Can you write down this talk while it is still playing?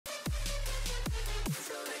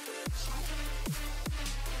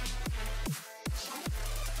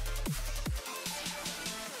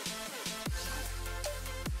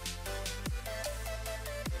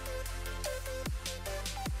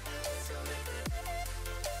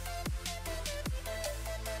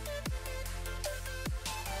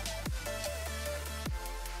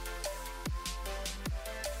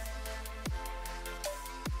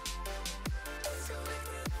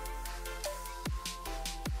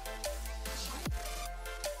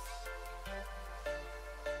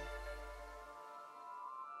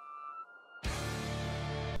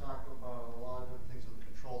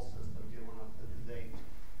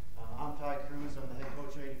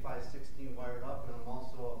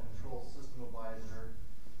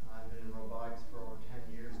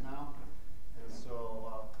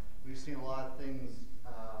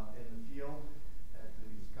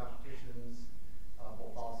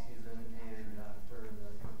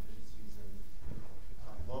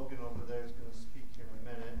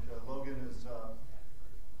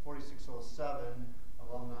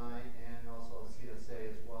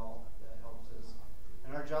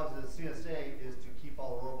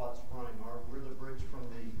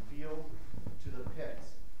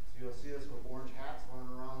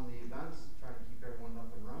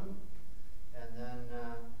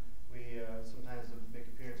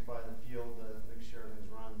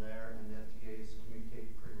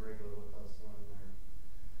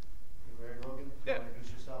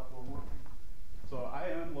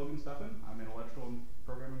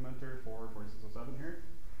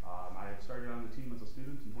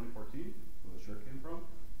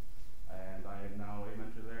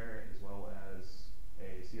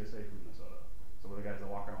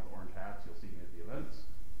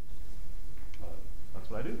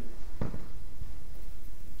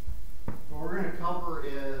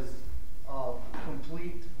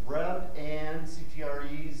Rev and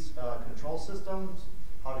CTRE's control systems,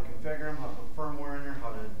 how to configure them, how to put firmware in there,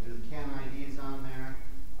 how to do the CAN IDs on there,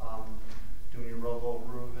 doing your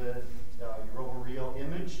robo-reel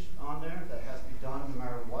image on there. That has to be done no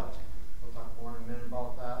matter what. We'll talk more in a minute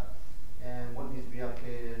about that. And what needs to be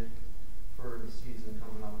updated for the season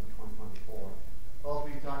coming up in 2024. Also,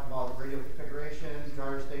 we talked about radio configuration,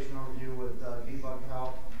 driver station overview with debug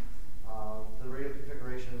help, the radio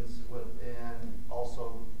configurations and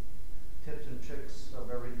also tips and tricks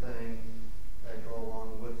of everything that go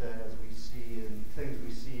along with it as we see and things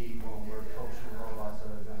we see when we're coaching robots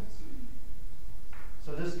at events.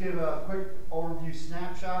 So just give a quick overview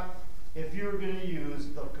snapshot. If you're going to use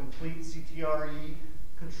the complete CTRE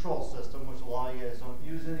control system, which a lot of you guys don't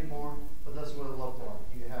use anymore, but this is what it looked like.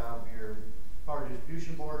 You have your power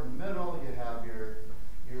distribution board in the middle, you have your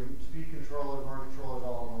speed controller, motor controllers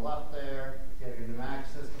all on the left there, you have your pneumatic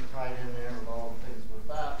system tied in there with all the things with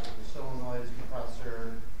that, with your solenoids,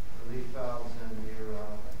 compressor, relief valves, and your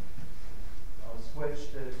switch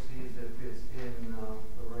to see if it's in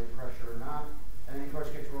the right pressure or not. And then of course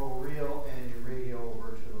you get your roll reel and your radio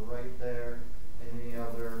over to the right there, and any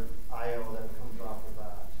other I/O that comes off of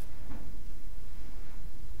that.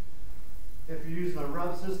 If you're using a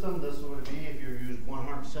rev system, this would be if you use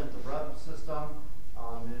 100% the rev system.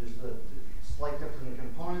 There's a slight difference in the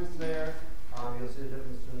components there. You'll see the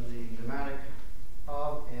difference in the pneumatic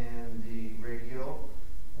hub and the radio.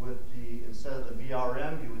 With the instead of the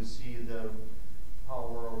VRM, you would see the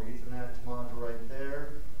power over Ethernet module right there,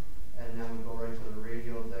 and then we go right to the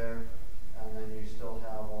radio there, and then you still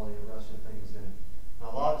have all the rest of the things in. Now,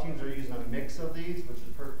 a lot of teams are using a mix of these, which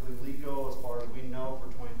is perfectly legal as far as we know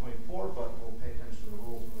for 2024, but we'll pay attention to the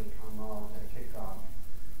rules when they come out at kickoff.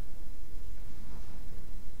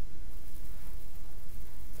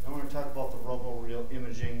 Now we're going to talk about the robo-reel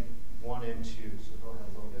imaging 1 and 2. So go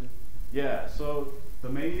ahead, Logan. Yeah, so the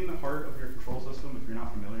main heart of your control system, if you're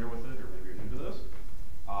not familiar with it, or maybe you're new to this,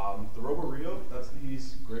 the robo-reel, that's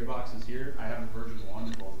these gray boxes here. I have version 1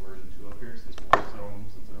 as well as version 2 up here, since we'll show them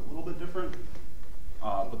since they're a little bit different.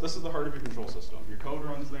 But this is the heart of your control system. Your code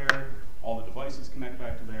runs there, all the devices connect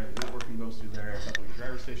back to there, the networking goes through there, that's what your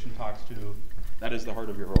driver station talks to. That is the heart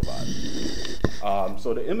of your robot.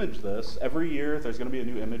 So to image this, every year there's going to be a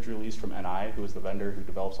new image released from NI, who is the vendor who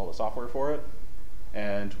develops all the software for it.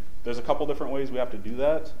 And there's a couple different ways we have to do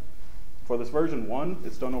that. For this version 1,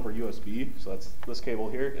 it's done over USB, so that's this cable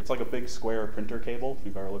here. It's like a big square printer cable, if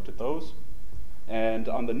you've ever looked at those. And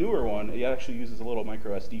on the newer one, it actually uses a little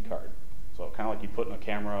micro SD card. So kind of like you put in a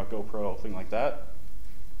camera, GoPro, thing like that.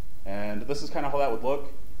 And this is kind of how that would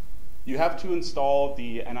look. You have to install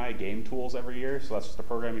the NI game tools every year, so that's just a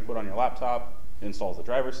program you put on your laptop. It installs the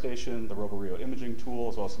driver station, the robo-reel imaging tool,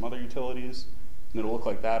 as well as some other utilities. And it'll look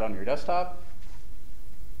like that on your desktop.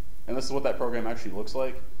 And this is what that program actually looks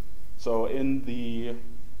like. So in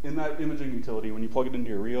that imaging utility, when you plug it into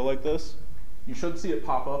your reel like this, you should see it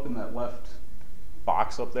pop up in that left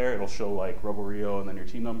box up there. It'll show like robo-reel and then your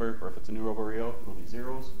team number, or if it's a new robo-reel, it'll be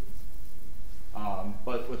zeros.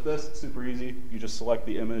 But with this, it's super easy. You just select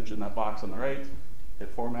the image in that box on the right, hit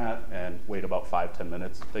format, and wait about 5–10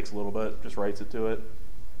 minutes. It takes a little bit, just writes it to it,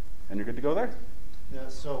 and you're good to go there. Yeah,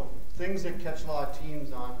 so things that catch a lot of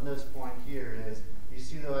teams on this point here is you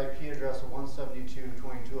see the IP address of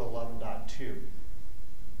 172.22.11.2.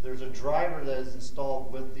 There's a driver that is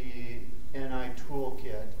installed with the NI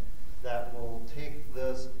toolkit that will take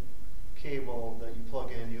this cable that you plug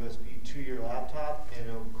in USB to your laptop, and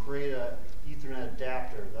it'll create an Ethernet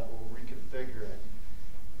adapter that will reconfigure it.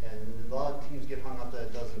 And a lot of teams get hung up that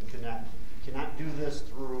it doesn't connect. You cannot do this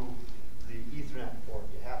through the Ethernet port.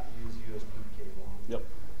 You have to use the USB cable. Yep.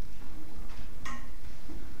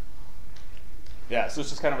 Yeah, so it's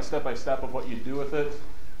just kind of a step-by-step of what you do with it.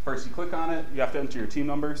 First, you click on it. You have to enter your team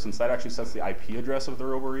number, since that actually sets the IP address of the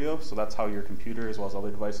robo-reel. So that's how your computer, as well as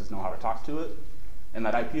other devices, know how to talk to it. And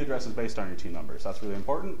that IP address is based on your team number, so that's really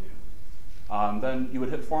important. Then you would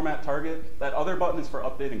hit Format Target. That other button is for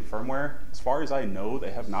updating firmware. As far as I know,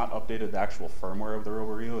 they have not updated the actual firmware of the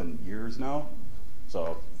robo-reel in years now.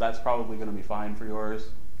 So that's probably going to be fine for yours.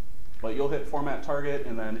 But you'll hit Format Target,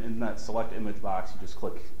 and then in that Select Image box, you just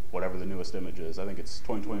click whatever the newest image is. I think it's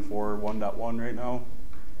 2024 1.1 right now.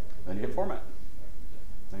 Then you hit Format.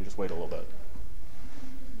 Then you just wait a little bit.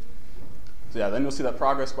 So yeah, then you'll see that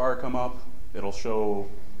progress bar come up. It'll show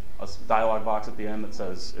a dialog box at the end that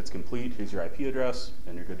says it's complete, here's your IP address,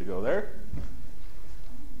 and you're good to go there.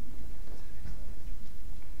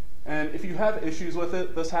 And if you have issues with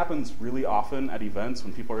it, this happens really often at events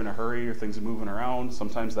when people are in a hurry or things are moving around.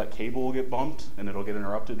 Sometimes that cable will get bumped and it'll get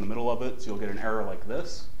interrupted in the middle of it, so you'll get an error like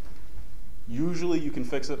this. Usually you can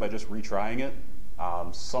fix it by just retrying it.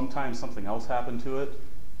 Sometimes something else happened to it.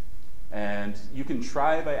 And you can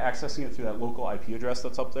try by accessing it through that local IP address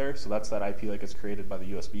that's up there. So that's that IP that gets created by the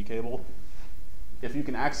USB cable. If you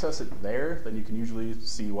can access it there, then you can usually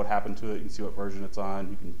see what happened to it. You can see what version it's on.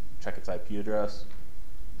 You can check its IP address.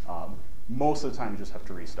 Most of the time, you just have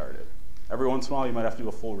to restart it. Every once in a while, you might have to do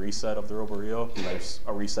a full reset of the RoboRio. There's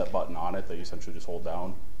a reset button on it that you essentially just hold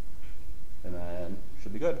down, and then it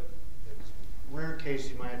should be good. Rare case,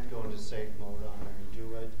 you might have to go into safe mode on there and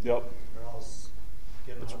do it. Yep. Or else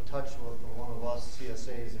get in touch with one of us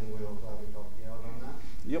CSAs and we'll probably help you out on that.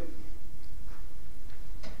 Yep.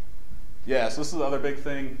 Yeah, so this is the other big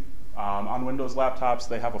thing. On Windows laptops,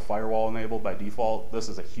 they have a firewall enabled by default. This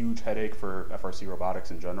is a huge headache for FRC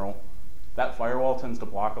Robotics in general. That firewall tends to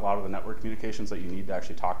block a lot of the network communications that you need to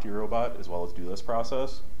actually talk to your robot as well as do this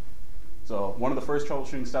process. So one of the first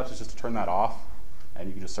troubleshooting steps is just to turn that off, and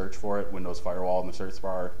you can just search for it, Windows Firewall in the search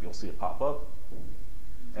bar, you'll see it pop up.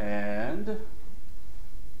 And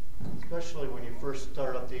especially when you first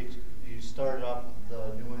start up you start up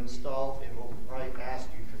the new install, it will probably ask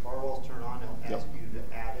you, if your firewall's turned on, it'll ask you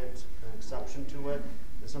to add it, an exception to it.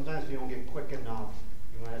 And sometimes if you don't get quick enough,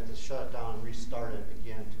 you might have to shut it down and restart it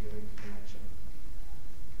again to get a connection.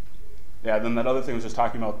 yeah, then that other thing was just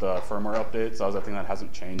talking about the firmware updates. That was a thing that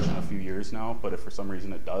hasn't changed in a few years now, but if for some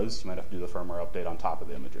reason it does, you might have to do the firmware update on top of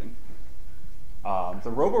the imaging.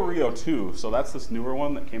 The RoboRio 2, so that's this newer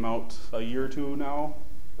one that came out a year or two now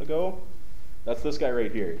ago. That's this guy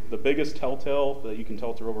right here. The biggest telltale that you can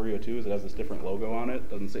tell to RoboRio 2 is it has this different logo on it.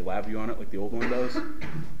 It doesn't say LabVIEW on it like the old one does.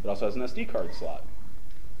 It also has an SD card slot.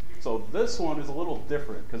 So this one is a little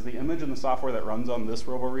different because the image and the software that runs on this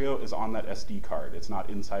RoboRio is on that SD card. It's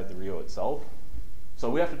not inside the Rio itself.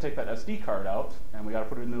 So we have to take that SD card out and we got to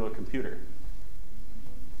put it into a computer.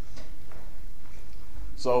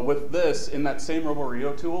 So with this, in that same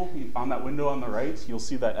RoboRio tool, on that window on the right, you'll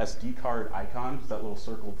see that SD card icon, that little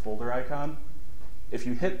circled folder icon. If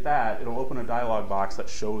you hit that, it'll open a dialog box that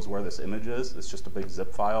shows where this image is. It's just a big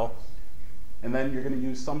zip file. And then you're going to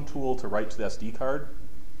use some tool to write to the SD card.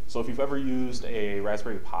 So if you've ever used a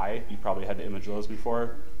Raspberry Pi, you probably had to image those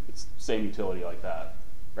before. It's the same utility like that.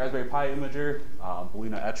 Raspberry Pi imager,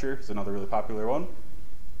 Boolean Etcher is another really popular one.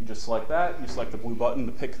 You just select that, you select the blue button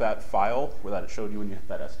to pick that file where that it showed you when you hit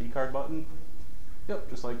that SD card button. Yep,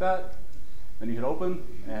 just like that. Then you hit open,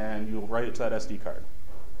 and you'll write it to that SD card.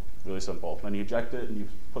 Really simple. Then you eject it, and you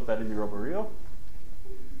put that in your RoboRio.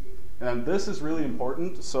 And this is really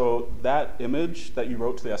important. So that image that you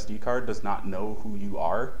wrote to the SD card does not know who you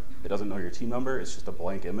are. It doesn't know your team number. It's just a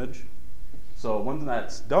blank image. So when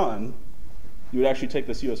that's done, you would actually take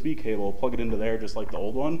this USB cable, plug it into there just like the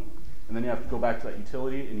old one, and then you have to go back to that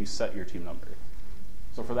utility and you set your team number.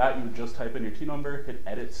 So for that, you would just type in your team number, hit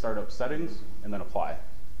Edit Startup Settings, and then Apply.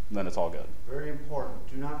 And then it's all good. Very important.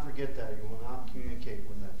 Do not forget that. You will not communicate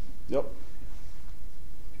with it. Yep.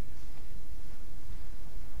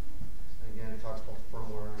 Again, it talks about the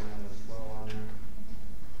firmware and that as well on there.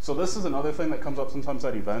 So this is another thing that comes up sometimes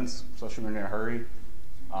at events, especially when you're in a hurry.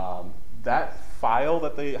 That file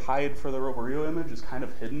that they hide for the RoboRio image is kind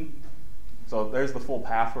of hidden. So there's the full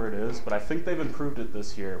path where it is, but I think they've improved it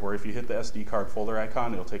this year, where if you hit the SD card folder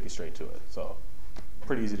icon, it'll take you straight to it. So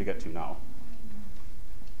pretty easy to get to now.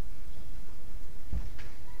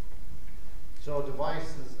 So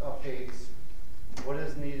devices updates, what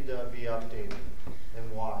is needed to be updated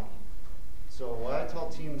and why? So what I tell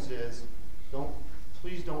teams is,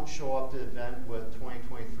 please don't show up to the event with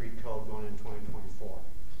 2023 code going into 2024.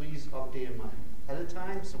 Please update them ahead of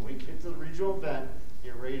time so when we get to the regional event,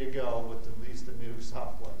 you're ready to go with at least the new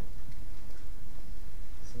software.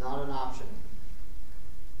 It's not an option.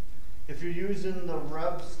 If you're using the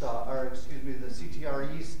Rev stuff, or excuse me, the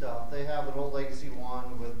CTRE stuff, they have an old legacy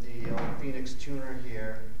one with the Phoenix tuner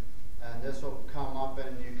here. And this will come up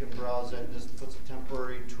and you can browse it and just put some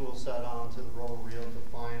temporary tool set onto the RoboRio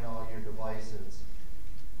to find all your devices.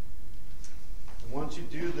 And once you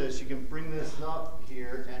do this, you can bring this up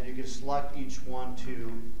here and you can select each one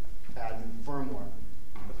to add firmware.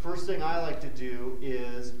 The first thing I like to do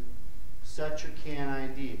is set your CAN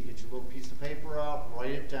ID. Get your little piece of paper out,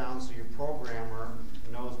 write it down so your programmer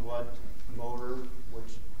knows what motor,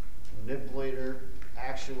 which manipulator,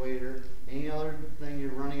 actuator, any other thing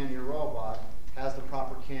you're running on your robot has the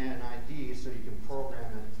proper CAN ID so you can program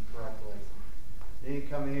it correctly. Then you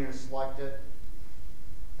come in here and select it,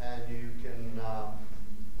 and you can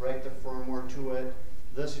write the firmware to it.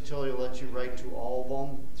 This utility will let you write to all of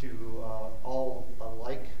them, to all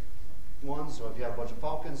alike ones. So if you have a bunch of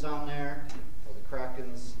Falcons on there, or the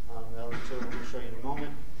Krakens on the other utility we'll show you in a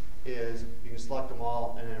moment, is you can select them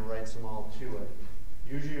all and then it writes them all to it.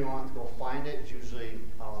 Usually you don't have to go find it. It's usually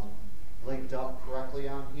linked up correctly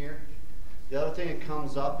on here. The other thing that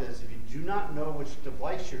comes up is if you do not know which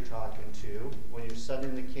device you're talking to when you're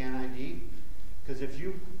setting the CAN ID, because if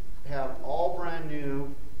you have all brand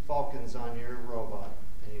new Falcons on your robot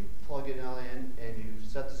and you plug it in and you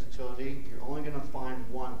set this utility, you're only going to find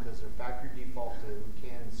one because their factory default to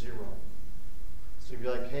CAN 0. So you'd be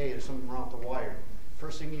like, hey, there's something wrong with the wire.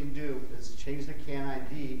 First thing you can do is change the CAN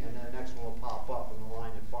ID and then the next one will pop up in the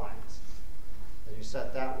line it finds. And you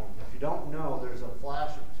set that one. If you don't know, there's a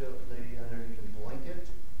flash utility and there you can blink it.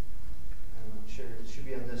 I'm not sure, it should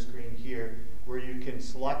be on this screen here, where you can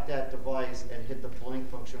select that device and hit the blink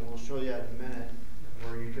function. We'll show you that in a minute,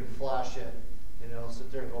 where you can flash it and it'll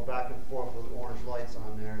sit there and go back and forth with orange lights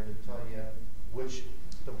on there to tell you which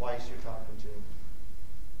device you're talking to.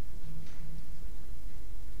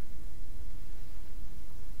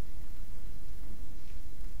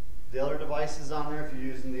 The other devices on there, if you're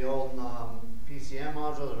using the old PCM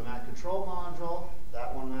module or the Mac Control module,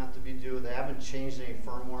 that one will have to be due. They haven't changed any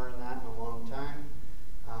firmware in that in a long time.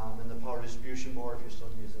 And the power distribution board, if you're still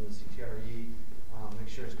using the CTRE, make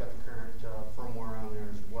sure it's got the current firmware on there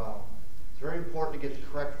as well. It's very important to get the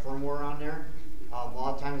correct firmware on there. A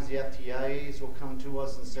lot of times the FTIs will come to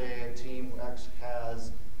us and say Team X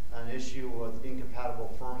has an issue with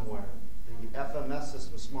incompatible firmware. The FMS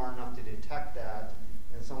system is smart enough to detect that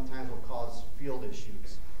and sometimes will cause field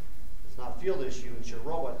issues. It's not a field issue, it's your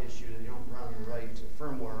robot issue that you don't run the right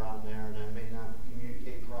firmware on there and it may not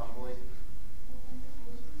communicate properly.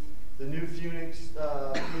 The new Phoenix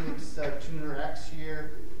Tuner X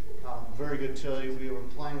here, very good utility. We were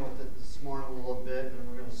playing with it this morning a little bit and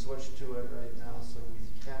we're going to switch to it right now so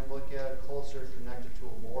we can look at it closer, connected to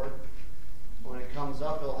a board. When it comes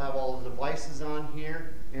up, it'll have all the devices on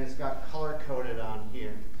here and it's got color coded on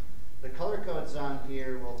here. The color codes on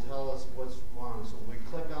here will tell us what's wrong. So when we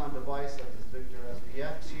click on a device like this Victor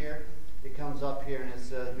SPX here, it comes up here and it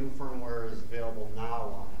says new firmware is available now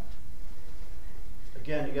on it.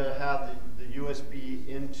 Again, you got to have the USB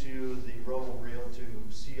into the RoboReel to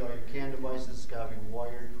see all your CAN devices. It's got to be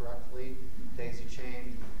wired correctly, daisy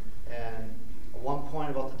chain. And one point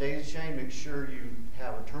about the daisy chain, make sure you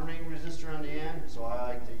have a terminating resistor on the end. So I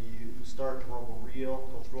like to start the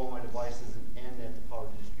RoboReel, go through all my devices and end at the power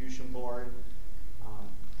distribution board.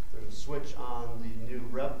 There's a switch on the new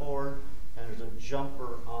rev board, and there's a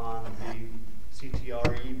jumper on the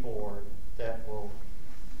CTRE board that will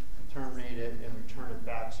terminate it and return it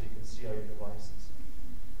back so you can see all your devices.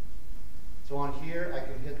 So on here, I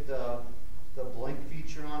can hit the blink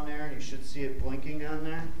feature on there, and you should see it blinking on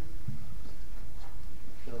there.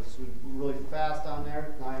 So it's really fast on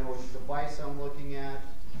there. Now I know which device I'm looking at,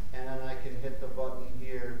 and then I can hit the button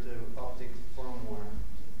here to update the firmware.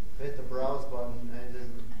 If I hit the browse button, and it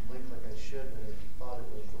didn't blink like I should, and I thought it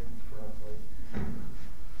was blinked correctly.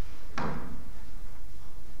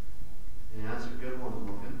 Yeah, that's a good one,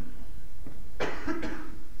 Logan.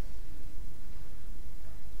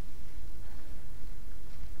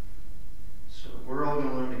 So we're all going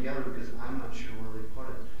to learn together because I'm not sure where they put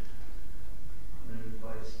it. The new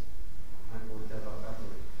device. I have to look that up after.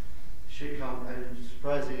 Should come. I'm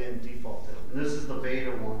surprised they didn't default it. And this is the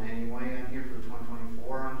beta one anyway on here for the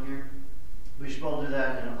 2024 on here. We should all do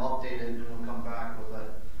that and update it, and we'll come back with it.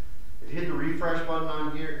 If you hit the refresh button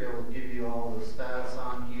on here, it will give you all the status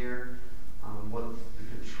on here, what the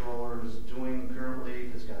controller is doing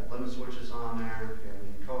currently. It's got limit switches on there, it's got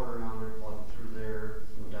an encoder on there, plug it through there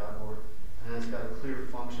from the dot board, and it's got a clear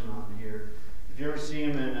function on here. If you ever see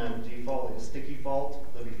them in a default, like a sticky fault,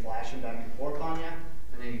 they'll be flashing back and forth on you,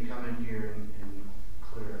 and then you come in here and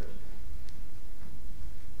clear it.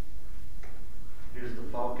 Here's the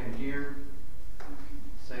Falcon here.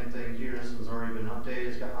 Same thing here, this one's already been updated.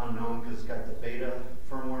 It's got unknown because it's got the beta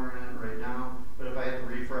firmware in it right now. But if I hit the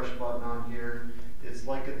refresh button on here, it's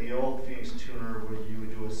like in the old Phoenix Tuner where you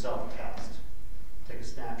would do a self-test. Take a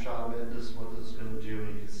snapshot of it, this is what this is going to do,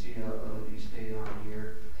 and you can see the state on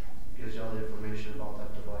here. It gives you all the information about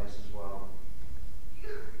that device as well.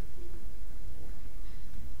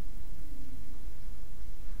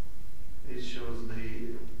 It shows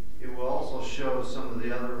it will also show some of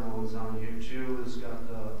the other ones on here too. It's got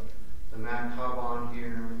the Mac hub on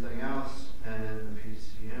here and everything else, and then the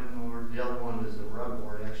PCM board. The other one is the rev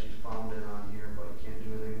board. I actually found it on here, but you can't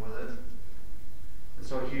do anything with it. And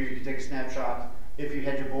so here you can take a snapshot. If you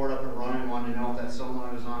had your board up and running and wanted to know if that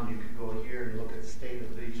solenoid was on, you could go here and look at the state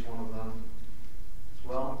of each one of them as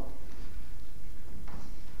well.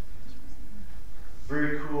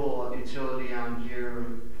 Very cool utility on here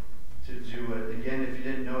to do it. Again, if you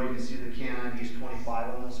didn't know, you can see the CAN ID is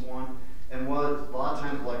 25 on this one.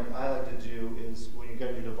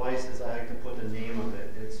 devices, I like to put the name of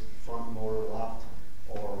it. It's front motor left,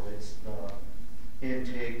 or it's the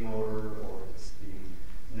intake motor, or it's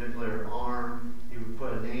the nuclear arm. You would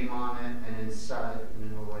put a name on it and then set it, and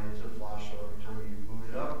then it'll write into the flash. So every time you boot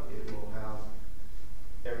it up, it will have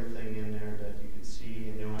everything in there that you can see,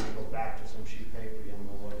 and you don't have to go back to some sheet of paper. You don't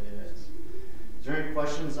know what it is. Is there any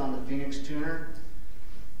questions on the Phoenix tuner?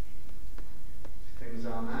 Things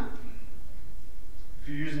on that? If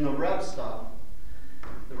you're using the Rev stuff,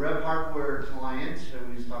 the Rev hardware client that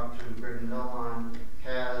we just talked to Greg Nell on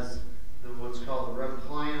has what's called the Rev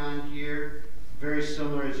client on here. Very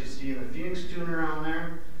similar as you see in the Phoenix tuner on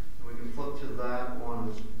there. And we can flip to that one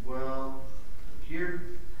as well here.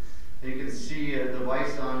 And you can see a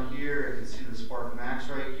device on here. You can see the Spark Max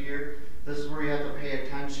right here. This is where you have to pay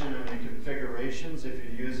attention in the configurations if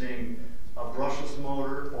you're using a brushless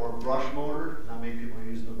motor or a brush motor. Not many people are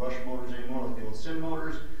using the brush motors anymore, like the old sim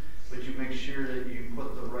motors, but you make sure that you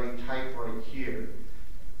put the right type right here.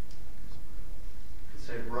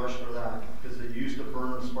 Say brush or that, because it used to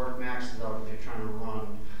burn Spark Maxes out if you're trying to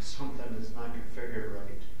run something that's not configured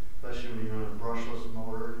right, especially when you're on a brushless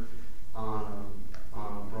motor on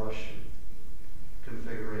a brush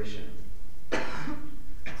configuration.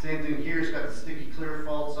 Same thing here, it's got the sticky clear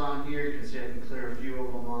faults on here. You can see I can clear a few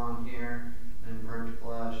of them on here and burn to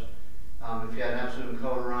flash. If you had an absolute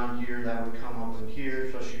encoder on here, that would come up in here,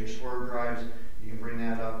 especially your swerve drives. You can bring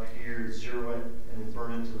that up here, zero it, and then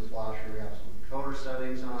burn into the flash for your absolute encoder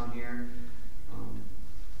settings on here.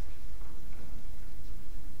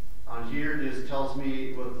 On here, this tells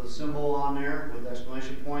me with the symbol on there with the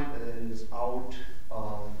exclamation point that it is out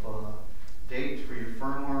of date for your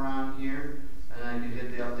firmware on here. And then I can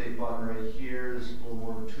hit the update button right here. This is a little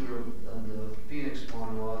more intuitive than the Phoenix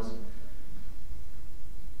one was.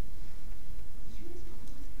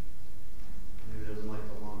 Maybe it doesn't like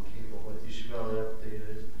the long cable, but you should be able to update it.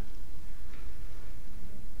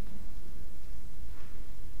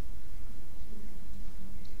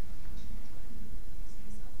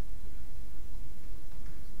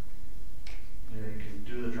 Yeah, you can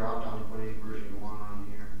do the drop down and put any version you want on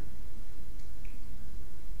here.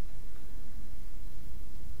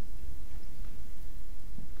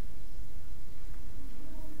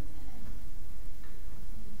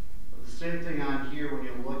 Same thing on here when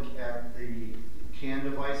you look at the CAN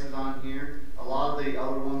devices on here. A lot of the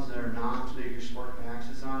other ones that are not, so your Spark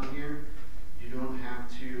Maxes on here, you don't have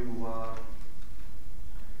to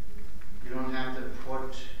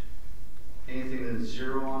put anything that's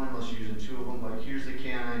zero on it unless you're using two of them. But here's the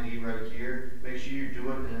CAN ID right here. Make sure you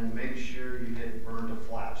do it, and then make sure you hit burn to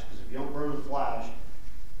flash. Because if you don't burn to flash,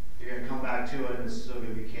 you're going to come back to it and it's still going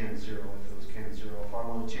to be CAN 0 if it was CAN 0. If I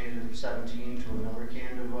want to change it from 17 to another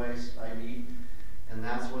CAN device ID, and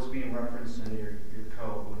that's what's being referenced in your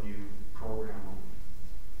code when you program them.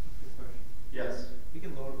 Good question. Yes? You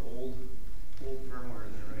can load old firmware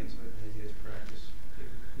in there, right? So it has practice.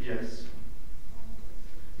 Yes.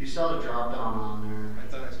 You saw the drop down on there. I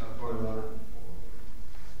thought I saw it. For the,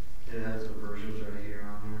 it has the versions right here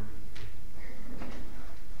on there.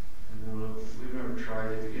 We've never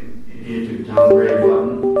tried it. You hit your downgrade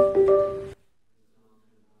button.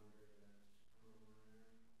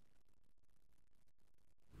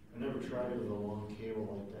 I never tried it with a long cable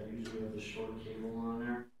like that. Usually we have the short cable on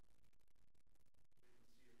there.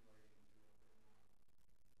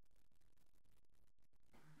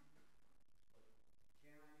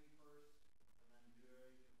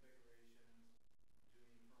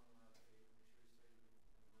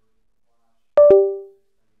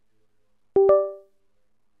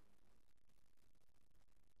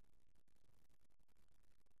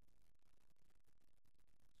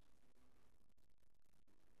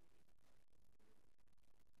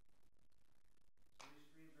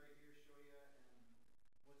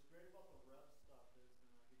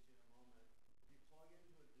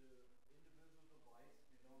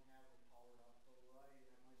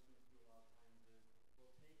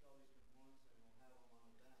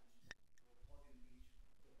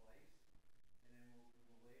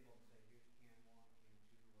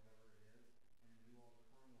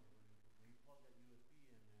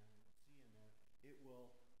 It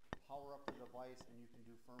will power up the device and you can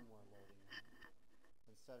do firmware loading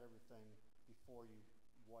and set everything before you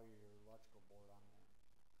wire your electrical board on there.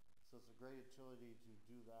 So it's a great utility to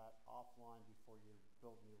do that offline before you're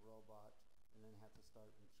building your robot and then have to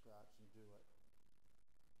start from scratch and do it.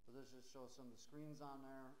 So this just shows some of the screens on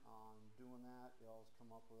there. Doing that, they always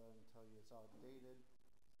come up with it and tell you it's outdated.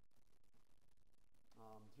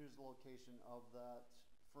 Here's the location of that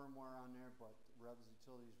firmware on there, but Rev's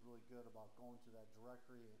utility is really good about going to that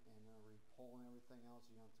directory and pulling everything else.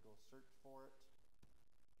 You don't have to go search for it.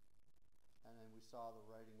 saw the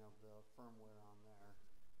writing of the firmware on there.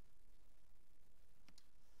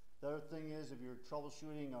 The other thing is, if you're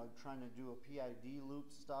troubleshooting or trying to do a PID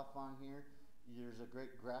loop stuff on here, there's a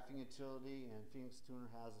great graphing utility, and Phoenix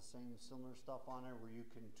Tuner has the same similar stuff on there where you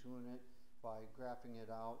can tune it by graphing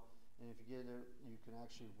it out. And if you get it, you can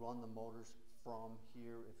actually run the motors from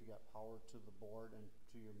here. If you got power to the board and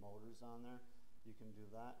to your motors on there, you can do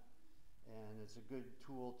that. And it's a good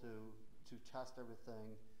tool to test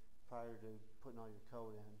everything prior to putting all your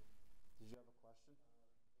code in. Did you have a question?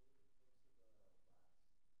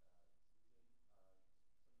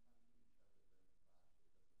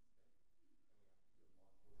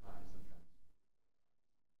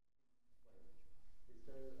 Is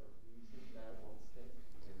there a reason that it won't stick?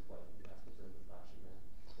 Is what you have to turn the flash again?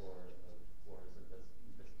 Or is it just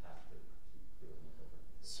you just have to keep doing it over?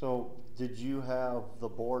 So did you have the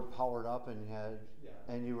board powered up and Yeah.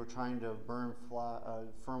 and you were trying to burn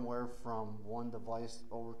firmware from one device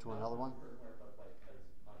over to another one? Firmware, but like as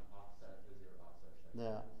on offset, the zero offset check.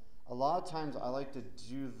 Yeah. A lot of times I like to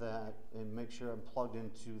do that and make sure I'm plugged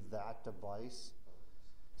into that device.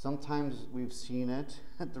 Sometimes we've seen it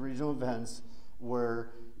at the regional events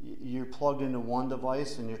where you're plugged into one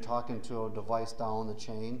device and you're talking to a device down the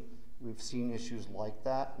chain. We've seen issues like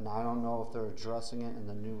that, and I don't know if they're addressing it in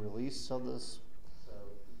the new release of this So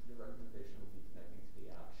your recommendation would be connecting to the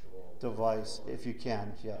actual device, if you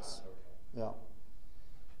can, yes. Okay. Yeah.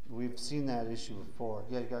 We've seen that issue before.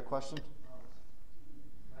 Yeah, you got a question?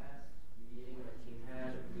 Last meeting my team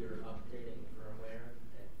had, we were updating firmware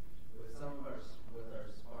and with some of our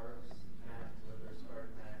Sparks Maxes,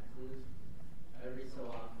 every so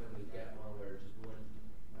often we get one where it just wouldn't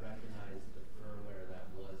recognize the firmware that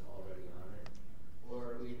was already on it,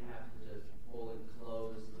 or we'd have to just fully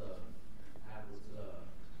close the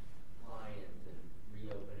client and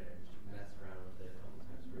reopen it and mess around with it a couple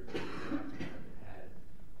times. We were just had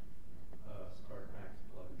Spark Max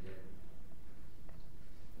plugged in.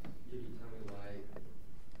 Can you tell me why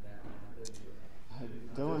that happened?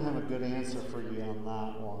 I don't have a good answer for you on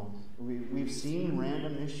that one. We've seen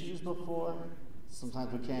random issues before.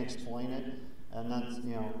 Sometimes we can't explain it, and that's,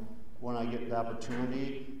 you know, when I get the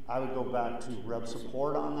opportunity, I would go back to Reb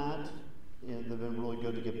support on that. They've been really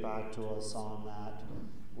good to get back to us on that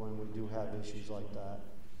when we do have issues like that.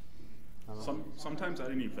 Sometimes at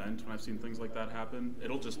an event, when I've seen things like that happen,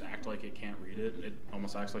 it'll just act like it can't read it. It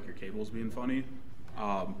almost acts like your cable's being funny.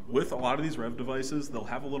 With a lot of these Rev devices, they'll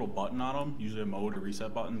have a little button on them, usually a mode or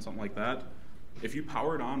reset button, something like that. If you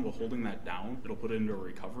power it on while holding that down, it'll put it into a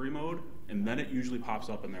recovery mode, and then it usually pops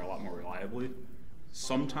up in there a lot more reliably.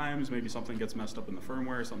 Sometimes maybe something gets messed up in the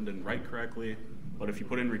firmware, something didn't write correctly, but if you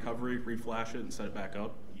put in recovery, reflash it, and set it back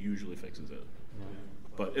up, usually fixes it.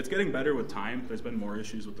 But it's getting better with time. There's been more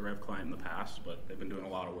issues with the Rev client in the past, but they've been doing a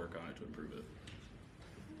lot of work on it to improve it.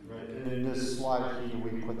 Right. And in this slide here,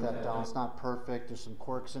 we put that down. It's not perfect. There's some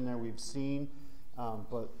quirks in there we've seen,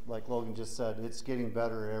 but like Logan just said, it's getting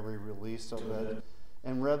better at every release of it.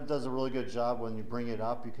 And Rev does a really good job when you bring it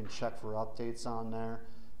up. You can check for updates on there.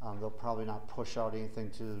 They'll probably not push out anything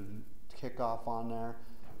to kick off on there,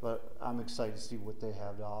 but I'm excited to see what they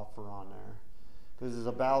have to offer on there. Because there's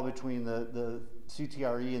a battle between the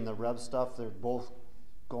CTRE and the Rev stuff. They're both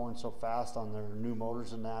going so fast on their new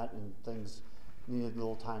motors and that, and things need a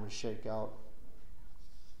little time to shake out.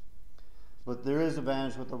 But there is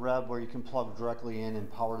advantage with the Rev where you can plug directly in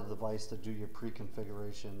and power the device to do your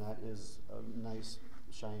pre-configuration. That is a nice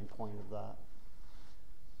shining point of that.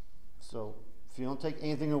 So if you don't take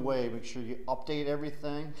anything away, make sure you update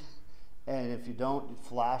everything. And if you don't,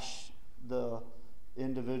 flash the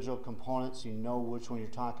individual components. You know which one you're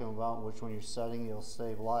talking about, which one you're setting. You'll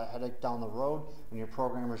save a lot of headache down the road when your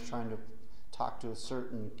programmer is trying to talk to a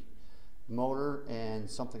certain motor and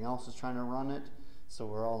something else is trying to run it. So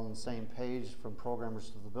we're all on the same page, from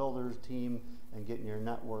programmers to the builders team, and getting your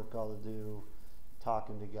network all to do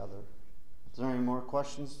talking together. Is there any more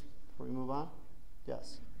questions before we move on?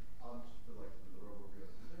 Yes. Just for like the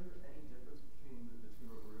RoboRib, is there any difference between the two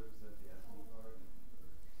RoboRibs at the SD card?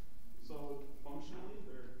 So functionally,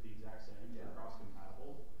 they're the exact same. They're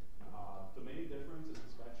cross-compatible. The main difference is the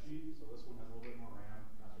spec sheet. So this one has a little bit more RAM,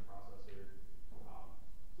 faster processor,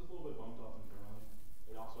 just a little bit bumped up internally.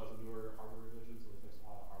 It also has a newer hardware revision, so they fixed a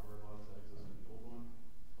lot of hardware bugs that existed in the old one.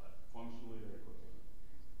 But functionally, they're equivalent.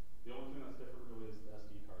 The only thing that's different really is the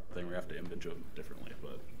SD card thing. We have to image them differently,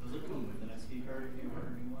 but Does it come with an SD card if you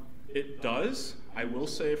order a new one? it does. I will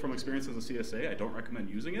say, from experience as a CSA, I don't recommend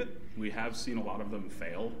using it. We have seen a lot of them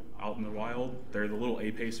fail out in the wild. They're the little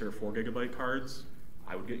A-Pacer 4GB cards.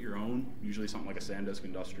 I would get your own, usually something like a SanDisk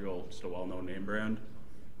Industrial, just a well-known name brand.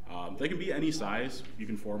 They can be any size. You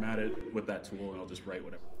can format it with that tool, and it'll just write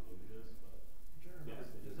whatever the image is.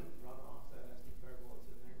 Does it run off that SD card while it's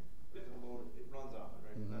in there? Does it load? It runs off it,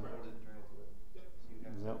 right? It's not loaded internal to it. Yep. So you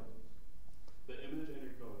have Yep. The image and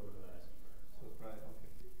your code go to that SD card. So it's probably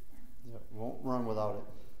okay. Yep. Won't run without it.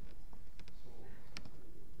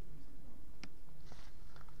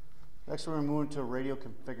 Next, we're going to move into radio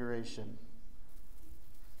configuration.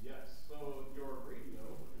 Yes, so your radio,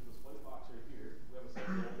 which is this white box right here, we have a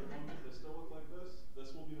slightly older one. They still look like this.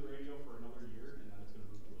 This will be the radio for another year, and then it's going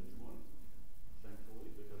to move to a new one,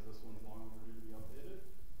 thankfully, because this one's long overdue to be updated.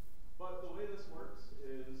 But the way this works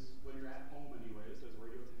is when you're at home anyways, there's a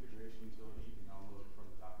radio configuration utility you can download from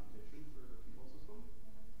the documentation for the control system.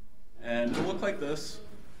 And it'll look like this.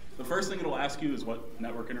 The first thing it'll ask you is what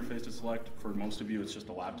network interface to select. For most of you, it's just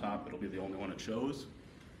a laptop. It'll be the only one it shows.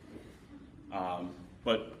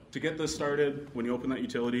 But to get this started, when you open that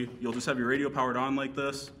utility, you'll just have your radio powered on like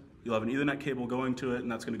this. You'll have an Ethernet cable going to it,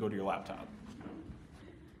 and that's going to go to your laptop.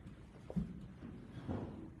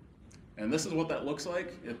 And this is what that looks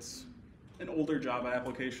like. It's an older Java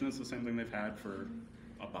application. It's the same thing they've had for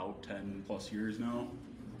about 10 plus years now.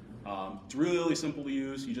 It's really, really simple to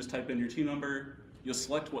use. You just type in your T number. You'll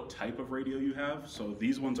select what type of radio you have. So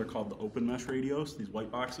these ones are called the open mesh radios, these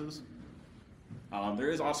white boxes.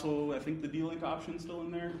 There is also, I think, the D-Link option still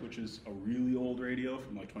in there, which is a really old radio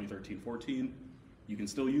from like 2013-14. You can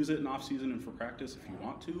still use it in off-season and for practice if you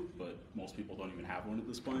want to, but most people don't even have one at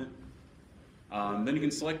this point. Then you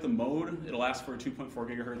can select the mode. It'll ask for 2.4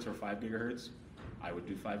 gigahertz or 5 gigahertz. I would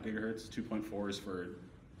do 5 gigahertz. 2.4 is for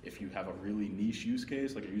if you have a really niche use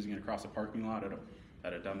case, like you're using it across a parking lot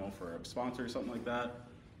at a demo for a sponsor or something like that.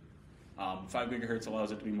 5 gigahertz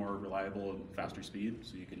allows it to be more reliable and faster speed,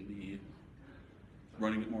 so you can be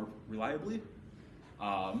running it more reliably.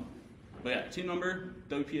 But yeah, team number,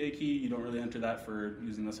 WPA key, you don't really enter that for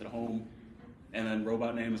using this at home. And then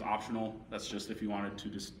robot name is optional. That's just if you wanted to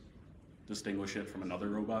just distinguish it from another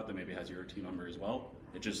robot that maybe has your team number as well.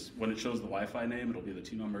 It just, when it shows the Wi-Fi name, it'll be the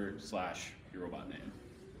team number / your robot name.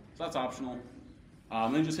 So that's optional.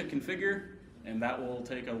 Then just hit configure, and that will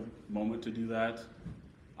take a moment to do that.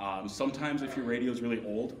 Sometimes if your radio is really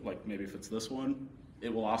old, like maybe if it's this one,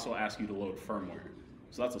 it will also ask you to load firmware.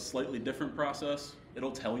 So that's a slightly different process.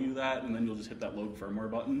 It'll tell you that, and then you'll just hit that load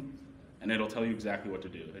firmware button, and it'll tell you exactly what to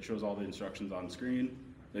do. It shows all the instructions on the screen.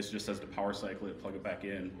 This just says to power cycle it, plug it back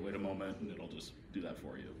in, wait a moment, and it'll just do that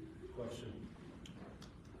for you. Question.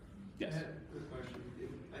 Yes? I had a quick question.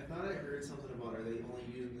 I thought I heard something about, are they only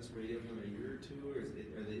using this radio for another year or two, or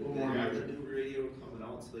are they have the new radio coming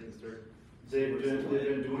out so they can start? They've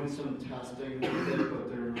been doing some testing with it, but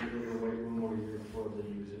they're not going to wait one more year before they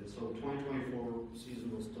use it. So 2024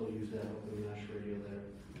 season will still use that open mesh radio there.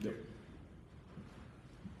 Yep.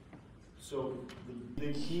 So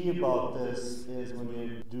the key about this is when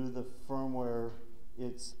you do the firmware,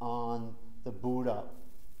 it's on the boot up.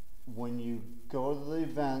 When you go to the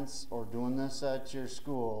events or doing this at your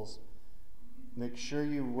schools, make sure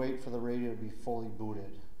you wait for the radio to be fully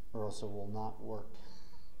booted, or else it will not work.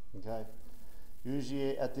 Okay?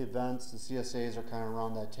 Usually at the events, the CSAs are kind of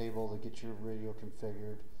around that table to get your radio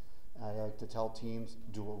configured. I like to tell teams,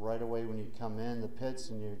 do it right away when you come in the pits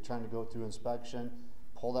and you're trying to go through inspection.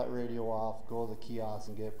 Pull that radio off, go to the kiosk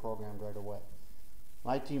and get it programmed right away.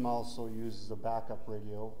 My team also uses a backup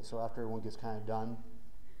radio, so after everyone gets kind of done,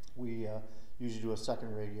 we usually do a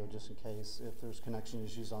second radio just in case. If there's connection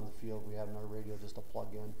issues on the field, we have another radio just to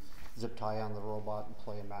plug in, zip tie on the robot, and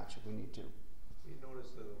play a match if we need to. You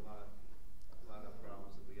noticed that a lot of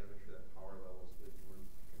problems that we gotta make sure that power level is good for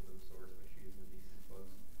the source, make sure you use the DC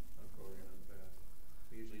plugs on programming fast.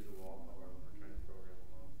 We usually use a wall power when we're trying to program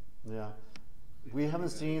them all. Yeah. We haven't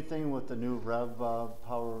seen anything with the new Rev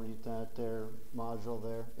Power Ethernet there module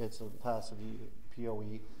there. It's a passive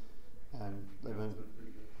PoE, and they've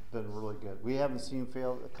been really good. We haven't seen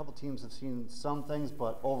fail. A couple teams have seen some things,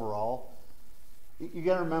 but overall, you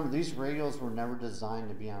got to remember these radios were never designed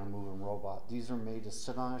to be on a moving robot. These are made to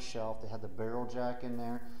sit on a shelf. They had the barrel jack in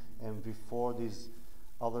there, and before these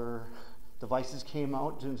other devices came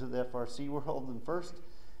out into the FRC world, and first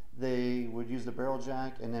they would use the barrel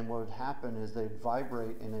jack, and then what would happen is they'd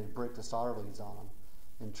vibrate and they'd break the solder leads on them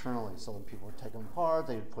internally. So then people would take them apart.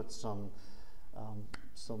 They'd put some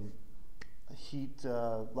heat,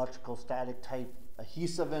 electrical static type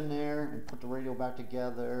adhesive in there and put the radio back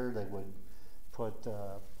together. They would put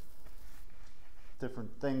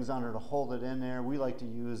different things on it to hold it in there. We like to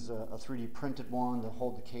use a 3D printed one to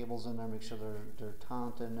hold the cables in there, make sure they're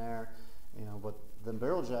taut in there. You know, but the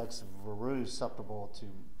barrel jacks were really susceptible to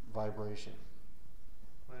vibration.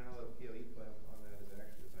 Well, I know the PoE plant on that is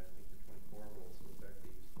actually designed, I think, for 24 volts, so it's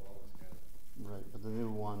actually used The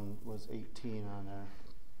new one was 18 on there.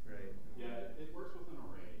 Right. Yeah, it works within a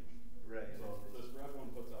range. Right. So this Rev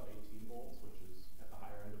one puts out 18 volts, which is at the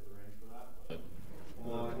higher end of the range for that. But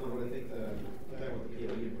Well, I think the thing with the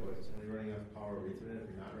PoE inputs, when you're running off power over Ethernet, if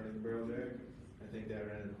you're not running the barrel jack, I think that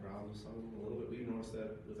ran into problems some a little bit. We've noticed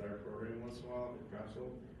that with our programming once in a while, it drops low.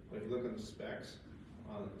 But if you look on the specs,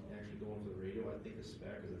 actually going for the radio, I think the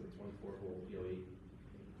spec is at the 24 volt PoE.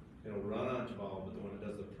 It'll run on 12, but when it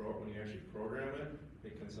does when you actually program it,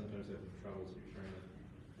 it can sometimes have troubles if you're trying to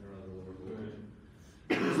run a lower voltage.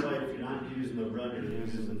 Just like if you're not using the run, you're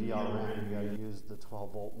using the VRM, you gotta use the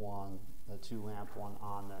 12 volt one, the 2 amp one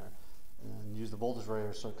on there. And use the voltage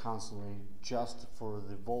regulator so constantly just for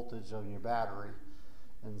the voltage of your battery.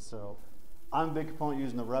 And so I'm a big proponent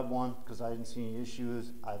using the Rev one because I didn't see any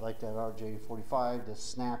issues. I like that RJ45 to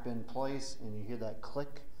snap in place and you hear that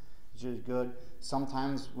click, which is good.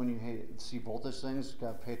 Sometimes when you see voltage things, you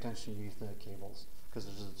gotta pay attention to Ethernet cables because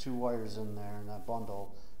there's the 2 wires in there in that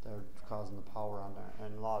bundle that are causing the power on there,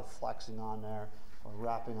 and a lot of flexing on there or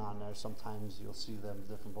wrapping on there. Sometimes you'll see them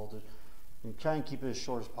different voltage. And try and keep it as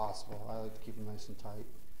short as possible. I like to keep it nice and tight.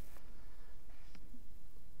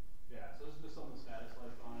 yeah, so this is just some of the status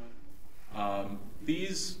lights on it.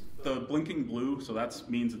 The blinking blue, so that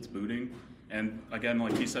means it's booting. And again,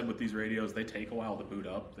 like he said with these radios, they take a while to boot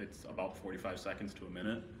up. It's about 45 seconds to a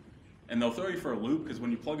minute. And they'll throw you for a loop because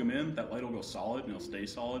when you plug them in, that light will go solid and it'll stay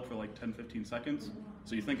solid for like 10-15 seconds.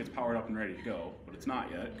 So you think it's powered up and ready to go, but it's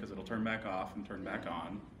not yet because it'll turn back off and turn back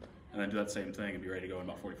on, and then do that same thing and be ready to go in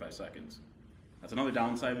about 45 seconds. That's another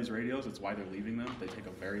downside of these radios. It's why they're leaving them. They take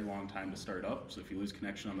a very long time to start up. So if you lose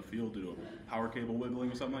connection on the field due to a power cable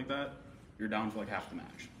wiggling or something like that, you're down for like half the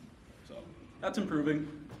match. So that's improving.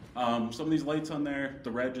 Some of these lights on there, the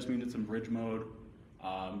red just means it's in bridge mode.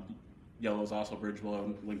 Yellow is also bridge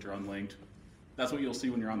mode, linked or unlinked. That's what you'll see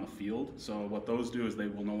when you're on the field. So what those do is they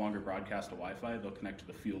will no longer broadcast to Wi-Fi. They'll connect to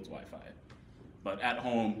the field's Wi-Fi. But at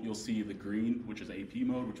home, you'll see the green, which is AP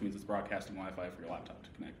mode, which means it's broadcasting Wi-Fi for your laptop to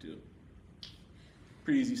connect to.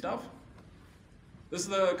 Pretty easy stuff. This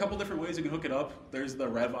is a couple different ways you can hook it up. There's the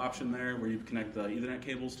Rev option there where you connect the Ethernet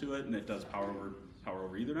cables to it and it does power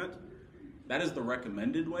over Ethernet. That is the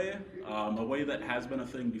recommended way. A way that has been a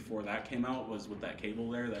thing before that came out was with that cable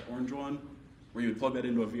there, that orange one, where you would plug that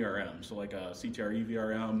into a VRM. So like a CTRE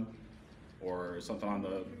VRM or something on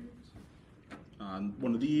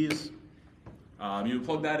one of these. You would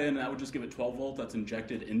plug that in and that would just give it 12 volt that's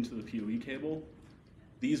injected into the PoE cable.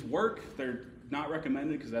 These work. They're not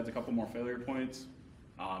recommended because it adds a couple more failure points.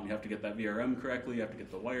 You have to get that VRM correctly, you have to get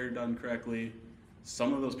the wire done correctly.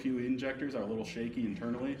 Some of those PoE injectors are a little shaky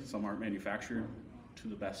internally, some aren't manufactured to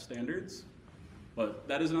the best standards. But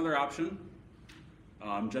that is another option.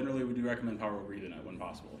 Generally we do recommend power over Ethernet when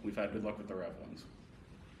possible. We've had good luck with the Rev ones.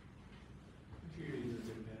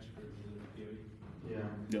 Yeah.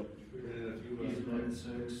 Yep. Ethernet 6,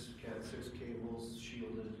 Cat 6 cables,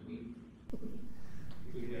 shielded.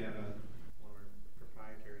 We have one of our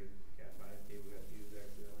proprietary Cat 5 cable got used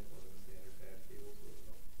accidentally, one of the standard patch cables with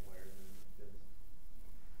no wires and pins.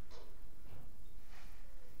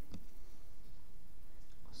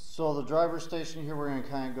 So the driver station here, we're going to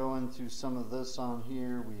kind of go into some of this on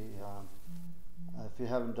here. If you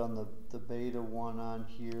haven't done the beta one on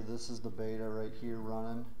here, this is the beta right here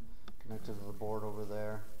running, connected to the board over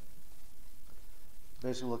there.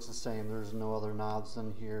 Basically looks the same. There's no other knobs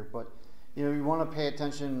in here, but you know, you want to pay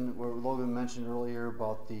attention what Logan mentioned earlier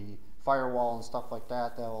about the firewall and stuff like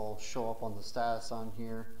that. That will show up on the status on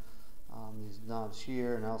here. These knobs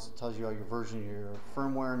here, and it also tells you all your version of your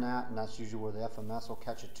firmware in that, and that's usually where the FMS will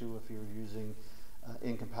catch it too if you're using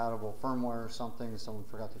incompatible firmware or something, someone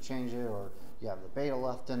forgot to change it, or you have the beta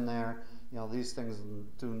left in there. You know, these things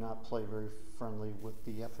do not play very friendly with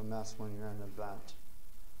the FMS when you're in an event.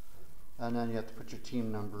 And then you have to put your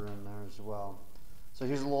team number in there as well. So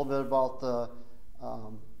here's a little bit about the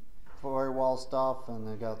firewall stuff, and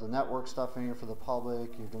they got the network stuff in here for the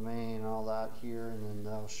public, your domain, and all that here, and then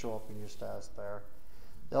that'll show up in your status there.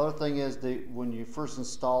 The other thing is that when you first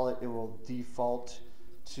install it, it will default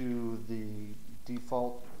to the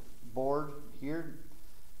default board here,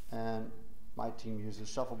 and my team uses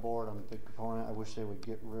shuffleboard. I'm a big proponent. I wish they would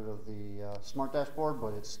get rid of the smart dashboard,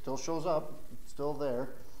 but it still shows up. It's still there.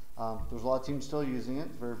 There's a lot of teams still using it.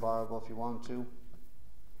 It's very viable if you want to.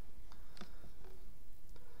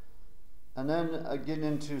 And then getting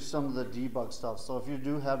into some of the debug stuff. So if you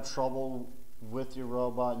do have trouble with your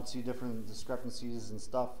robot and see different discrepancies and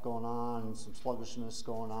stuff going on, and some sluggishness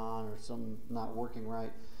going on, or some not working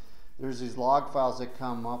right, there's these log files that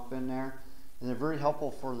come up in there, and they're very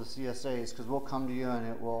helpful for the CSAs because we'll come to you and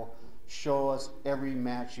it will show us every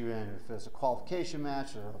match you're in. If it's a qualification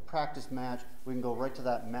match or a practice match, we can go right to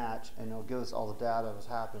that match and it'll give us all the data that's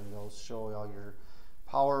happening. It'll show all your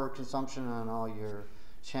power consumption on all your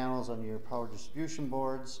channels on your power distribution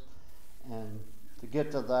boards. And to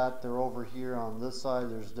get to that, they're over here on this side.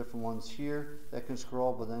 There's different ones here that can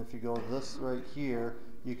scroll, but then if you go to this right here,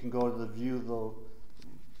 you can go to the view the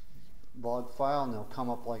log file and they'll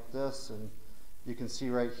come up like this, and you can see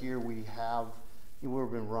right here we've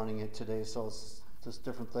been running it today, so it's just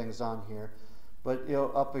different things on here. But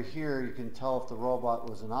up here you can tell if the robot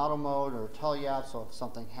was in auto mode or tele-yap, so if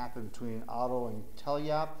something happened between auto and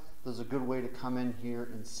tele-yap, there's a good way to come in here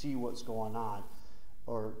and see what's going on.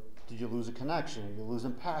 Or did you lose a connection? Are you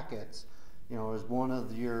losing packets? Is one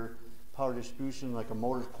of your power distribution, like a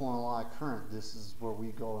motor's pulling a lot of current? This is where we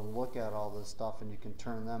go and look at all this stuff, and you can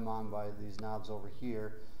turn them on by these knobs over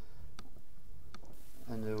here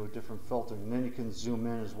and do a different filter. And then you can zoom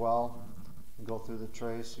in as well and go through the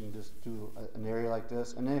trace. You can just do an area like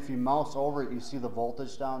this. And then if you mouse over it, you see the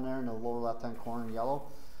voltage down there in the lower left hand corner in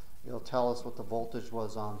yellow. It'll tell us what the voltage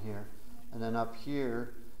was on here. And then up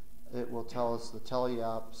here, it will tell us the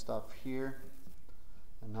tele-yap stuff here,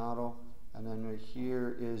 and auto, and then right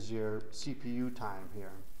here is your CPU time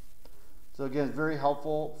here. So again, it's very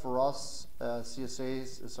helpful for us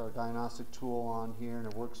CSAs. It's our diagnostic tool on here, and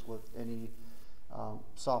it works with any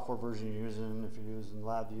software version you're using. If you're using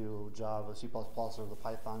LabVIEW, Java, C++, or the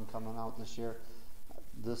Python coming out this year,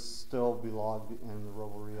 this still be logged in the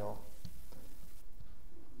RoboRio.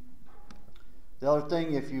 The other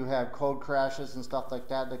thing, if you have code crashes and stuff like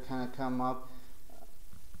that kind of come up,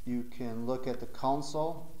 you can look at the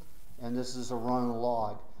console, and this is a run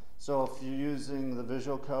log. So if you're using the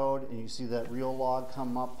visual code and you see that real log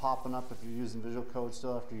come up, popping up, if you're using visual code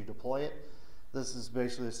still after you deploy it, this is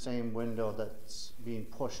basically the same window that's being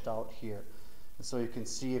pushed out here. And so you can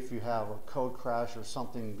see if you have a code crash or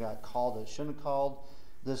something got called that shouldn't have called,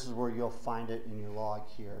 this is where you'll find it in your log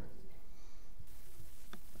here.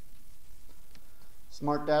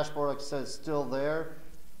 Smart dashboard, like I said, is still there.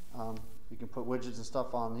 You can put widgets and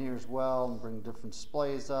stuff on here as well and bring different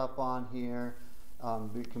displays up on here.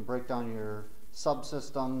 You can break down your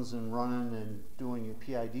subsystems and running and doing your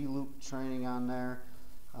PID loop training on there.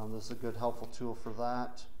 This is a good helpful tool for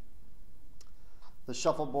that. The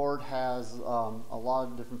shuffleboard has a lot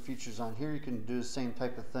of different features on here. You can do the same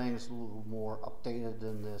type of thing. It's a little more updated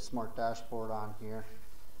than the smart dashboard on here.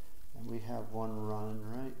 And we have one running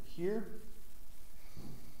right here.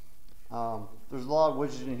 There's a lot of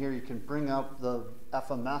widgets in here. You can bring up the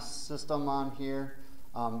FMS system on here.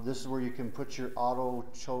 This is where you can put your auto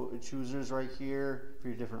choosers right here for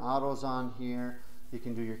your different autos on here. You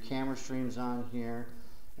can do your camera streams on here.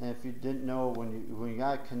 And if you didn't know, when you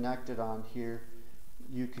got it connected on here,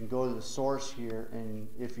 you can go to the source here, and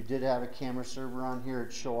if you did have a camera server on here,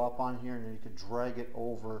 it'd show up on here, and then you could drag it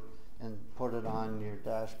over and put it on your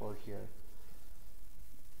dashboard here.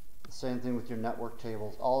 Same thing with your network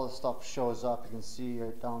tables. All this stuff shows up. You can see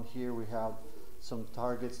right down here we have some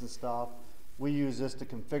targets and stuff. We use this to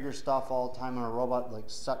configure stuff all the time on our robot, like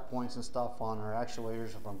set points and stuff on our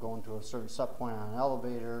actuators. If I'm going to a certain set point on an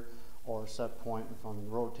elevator, or a set point if I'm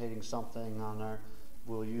rotating something on there,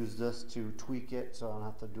 we'll use this to tweak it so I don't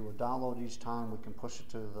have to do a download each time. We can push it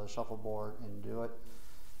to the shuffleboard and do it.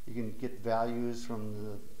 You can get values from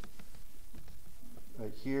the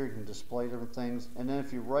right here. You can display different things, and then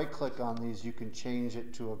if you right click on these, you can change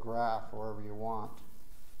it to a graph wherever you want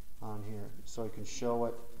on here. So you can show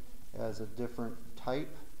it as a different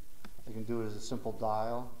type. You can do it as a simple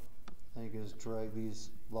dial, and you can just drag these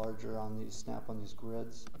larger on these, snap on these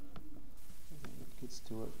grids. It gets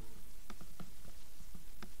to it.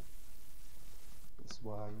 This is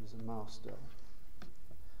why I use a mouse still.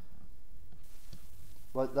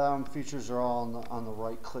 But features are all on the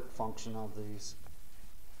right click function of these.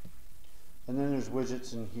 And then there's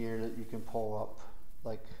widgets in here that you can pull up,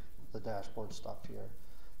 like the dashboard stuff here.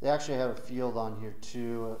 They actually have a field on here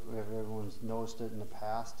too, if everyone's noticed it in the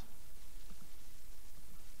past.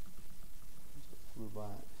 Just flew by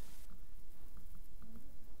it.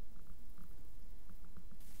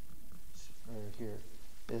 Right here.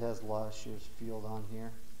 It has last year's field on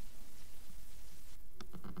here.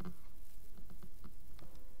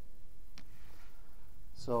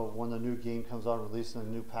 So when the new game comes out, releasing a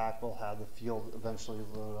new pack, we'll have the field eventually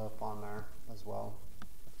loaded up on there as well.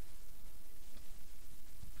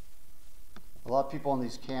 A lot of people on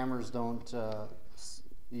these cameras don't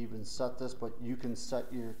even set this, but you can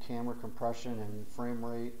set your camera compression and frame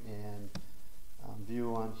rate and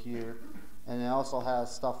view on here. And it also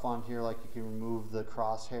has stuff on here like you can remove the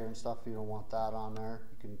crosshair and stuff if you don't want that on there.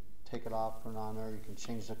 You can take it off, put it on there. You can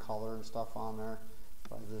change the color and stuff on there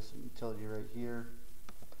by this utility right here.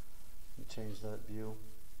 And change that view.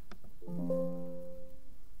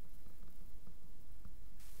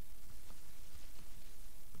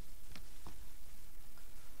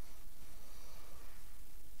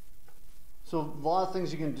 So a lot of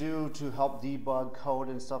things you can do to help debug code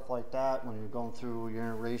and stuff like that when you're going through your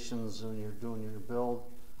iterations and you're doing your build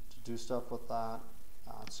to do stuff with that.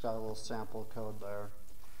 It's got a little sample code there.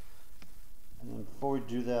 And then before we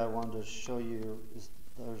do that, I wanted to show you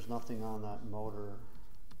there's nothing on that motor,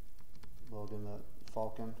 Logan, that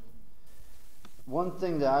Falcon. One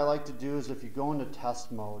thing that I like to do is if you go into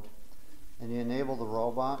test mode and you enable the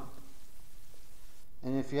robot,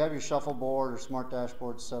 and if you have your shuffleboard or smart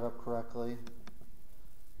dashboard set up correctly,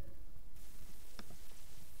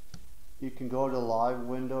 you can go to the live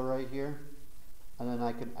window right here, and then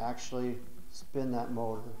I can actually spin that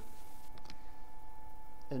motor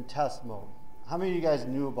in test mode. How many of you guys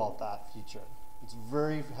knew about that feature? It's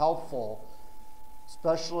very helpful,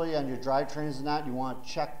 especially on your drivetrains and that. You want to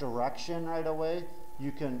check direction right away.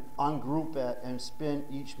 You can ungroup it and spin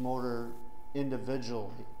each motor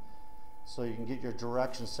individually, so you can get your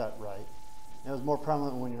direction set right. And it was more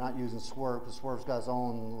prevalent when you're not using Swerve, because Swerve's got its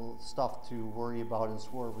own stuff to worry about in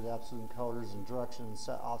Swerve with absolute encoders and direction and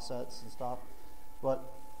set offsets and stuff. But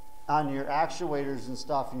on your actuators and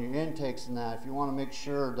stuff and your intakes and that, if you want to make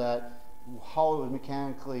sure that how it was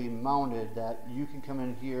mechanically mounted, that you can come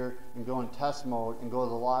in here and go in test mode and go to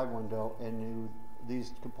the live window, and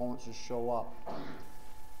these components just show up.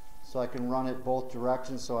 So I can run it both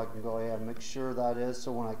directions, so I can go ahead and make sure that is,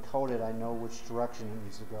 so when I code it, I know which direction it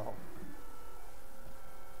needs to go.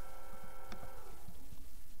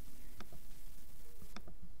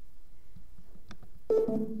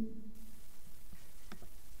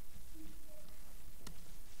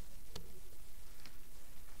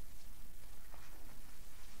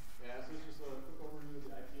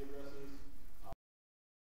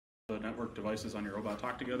 The network devices on your robot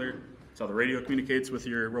talk together. It's how the radio communicates with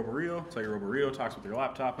your RoboRio. It's how your RoboRio talks with your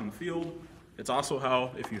laptop in the field. It's also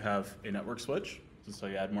how, if you have a network switch, this is how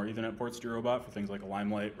you add more Ethernet ports to your robot for things like a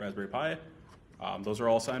Limelight, Raspberry Pi. Those are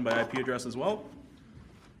all signed by IP address as well.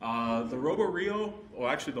 The RoboRio, well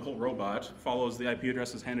actually the whole robot, follows the IP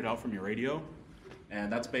addresses handed out from your radio, and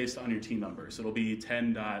that's based on your team members. It'll be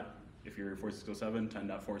 10. If you're 4607,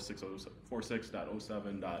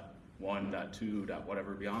 10.4607.1.2.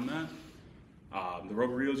 Whatever beyond that. The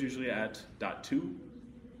RoboRio is usually at .2,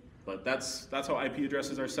 but that's how IP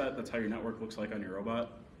addresses are set. That's how your network looks like on your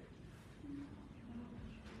robot.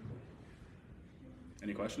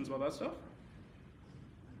 Any questions about that stuff?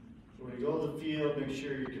 So when you go to the field, make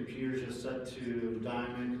sure your computer's just set to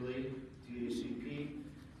dynamically, DHCP.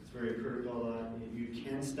 It's very critical that you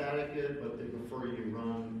can static it, but they prefer you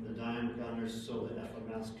run the dynamic on there so the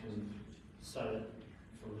FMS can set it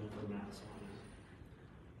from the FMS on it.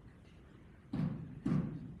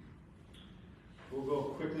 We'll go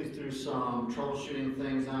quickly through some troubleshooting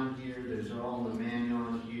things on here. There's all in the manual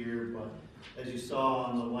on here, but as you saw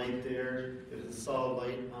on the light there, if it's a solid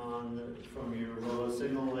light on from your road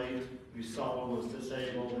signal light, you saw one was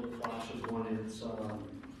disabled, it flashes when it's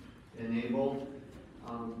enabled.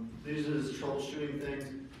 These are just troubleshooting things.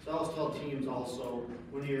 So I always tell teams also,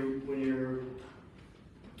 when you're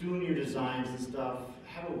doing your designs and stuff,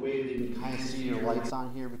 have a way that you can kind of see your lights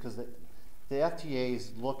on here, because the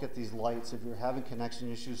FTAs look at these lights. If you're having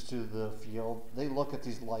connection issues to the field, they look at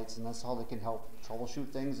these lights, and that's how they can help troubleshoot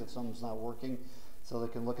things if something's not working. So they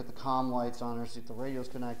can look at the comm lights on there, see if the radio's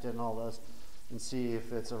connected and all this, and see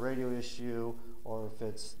if it's a radio issue or if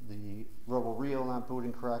it's the RoboRio not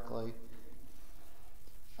booting correctly.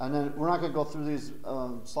 And then we're not going to go through these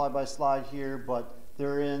slide by slide here, but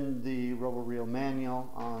they're in the RoboRio manual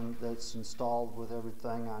that's installed with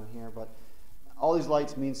everything on here. But all these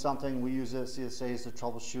lights mean something. We use it at CSAs to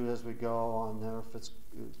troubleshoot as we go on there, if it's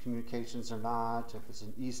communications or not. If it's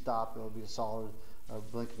an E-stop, it'll be a solid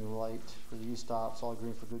blinking light for the E-stop, solid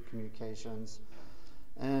green for good communications.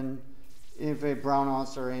 And if a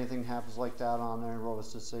brownouts or anything happens like that on there,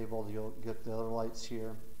 Robo's disabled, you'll get the other lights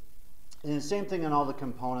here. And the same thing on all the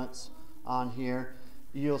components on here.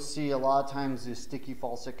 You'll see a lot of times the sticky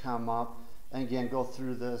faults that come up. And again, go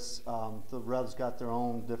through this. The revs got their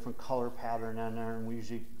own different color pattern in there, and we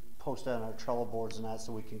usually post that on our Trello boards and that,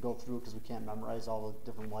 so we can go through because we can't memorize all the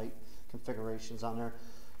different light configurations on there.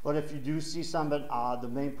 But if you do see something odd, the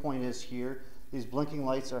main point is here, these blinking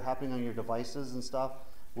lights are happening on your devices and stuff.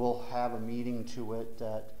 We'll have a meeting to it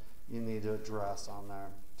that you need to address on there.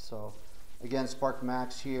 So again, Spark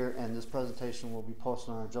Max here, and this presentation will be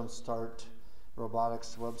posted on our Jumpstart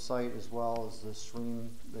Robotics website, as well as the stream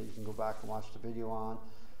that you can go back and watch the video on.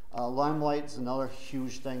 Limelight's another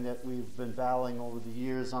huge thing that we've been battling over the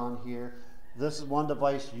years on here. This is one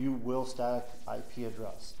device you will static IP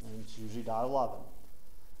address, and it's usually .11.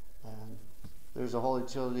 And there's a whole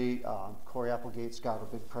utility. Corey Applegate's got a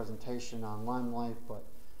big presentation on Limelight, but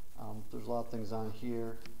there's a lot of things on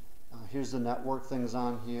here. Here's the network things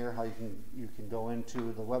on here, how you can go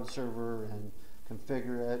into the web server and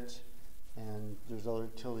configure it, and there's other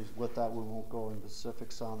utilities with that. We won't go into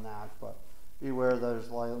specifics on that, but be aware that there's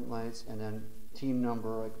Limelights, and then team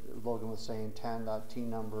number, like Logan was saying, 10.team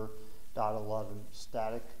number .11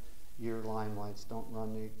 static. Your Limelights, don't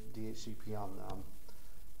run the DHCP on them.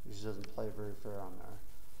 It just doesn't play very fair on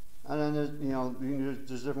there. And then there's,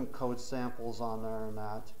 there's different code samples on there and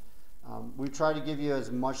that. We try to give you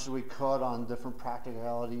as much as we could on different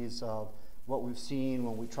practicalities of what we've seen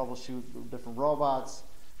when we troubleshoot different robots.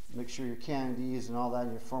 Make sure your CANDs and all that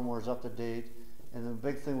and your firmware is up to date. And the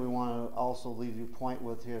big thing we want to also leave you point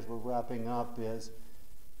with here as we're wrapping up is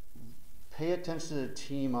pay attention to the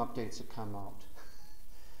team updates that come out.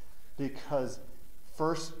 Because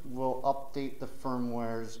first we'll update the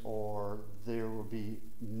firmwares, or there will be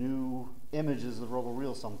new images of the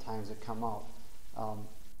RoboReel sometimes that come out.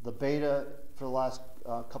 The beta for the last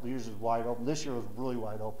couple of years is wide open. This year was really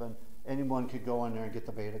wide open. Anyone could go in there and get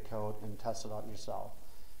the beta code and test it out yourself.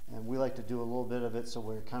 And we like to do a little bit of it so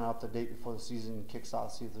we're kind of up to date before the season kicks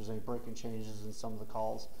off, see if there's any breaking changes in some of the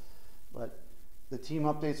calls. But the team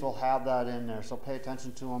updates will have that in there, so pay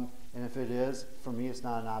attention to them. And if it is, for me, it's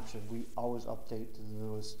not an option. We always update to the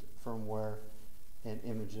newest firmware and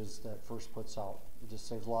images that FRC puts out. It just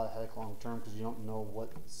saves a lot of headache long term, because you don't know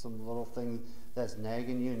what some little thing that's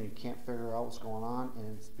nagging you and you can't figure out what's going on,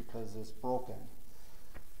 and it's because it's broken.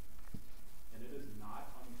 And it is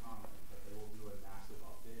not uncommon that they will do a massive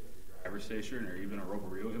update of your driver station or even a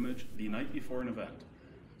RoboReel image the night before an event.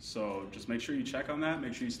 So just make sure you check on that,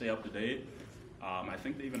 make sure you stay up to date. I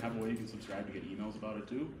think they even have a way you can subscribe to get emails about it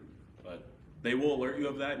too, but they will alert you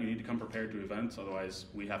of that. You need to come prepared to events, otherwise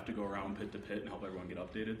we have to go around pit to pit and help everyone get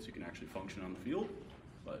updated so you can actually function on the field.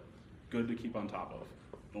 But good to keep on top of.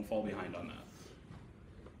 Don't fall behind on that.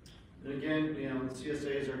 And again, the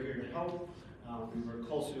CSAs are here to help. We work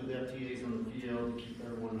closely with the FTAs on the field to keep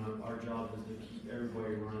everyone up. Our job is to keep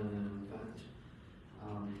everybody running an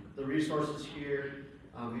event. The resources here,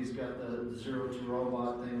 he's got the 0 to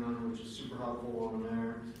robot thing on, which is super helpful on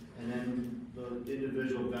there. And then the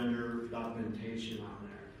individual vendor documentation on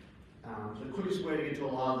there. The quickest way to get to a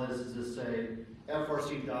lot of this is to say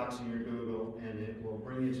FRC Docs in your Google, and it will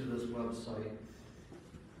bring you to this website.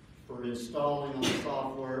 For installing all the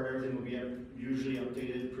software, everything will be usually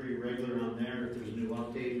updated pretty regular on there. If there's a new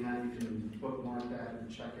update in that, you can bookmark that and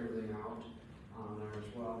check everything out on there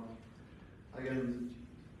as well. Again,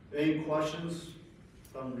 any questions,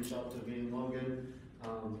 come reach out to me and Logan.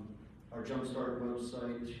 Our Jumpstart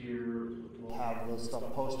website here will have this stuff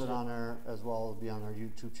posted on there, as well as be on our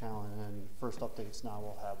YouTube channel, and then first updates now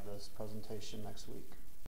we'll have this presentation next week.